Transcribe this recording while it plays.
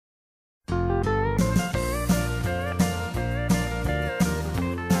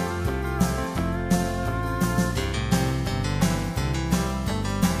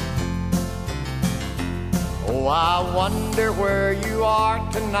Oh, I wonder where you are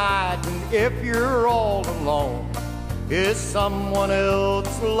tonight, and if you're all alone. Is someone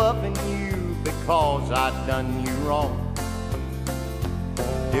else loving you because I've done you wrong?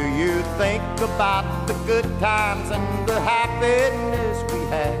 Do you think about the good times and the happiness we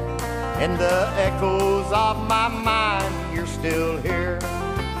had? In the echoes of my mind, you're still here.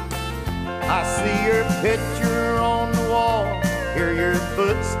 I see your picture on the wall, hear your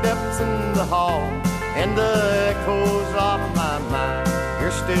footsteps in the hall. In the echoes of my mind,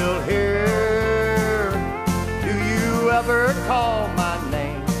 you're still here. Do you ever call my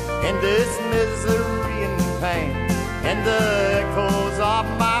name in this misery and pain? In the echoes of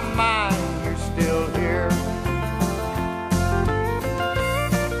my mind, you're still here.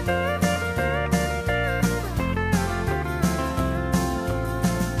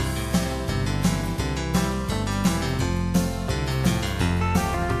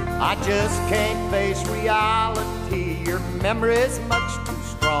 I just can't face reality. Your memory's much too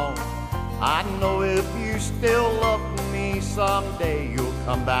strong. I know if you still love me, someday you'll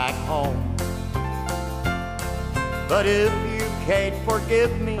come back home. But if you can't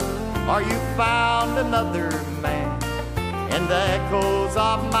forgive me, or you found another man, in the echoes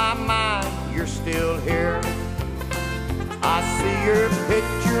of my mind, you're still here. I see your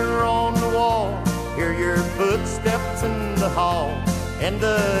picture on the wall, hear your footsteps in the hall. In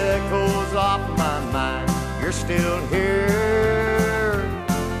the echoes of my mind, you're still here.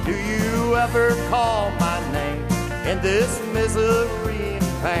 Do you ever call my name in this misery and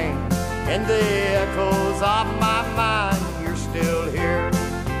pain? In the echoes of my mind, you're still here.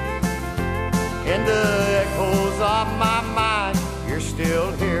 In the echoes of my mind, you're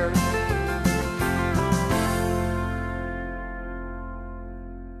still here.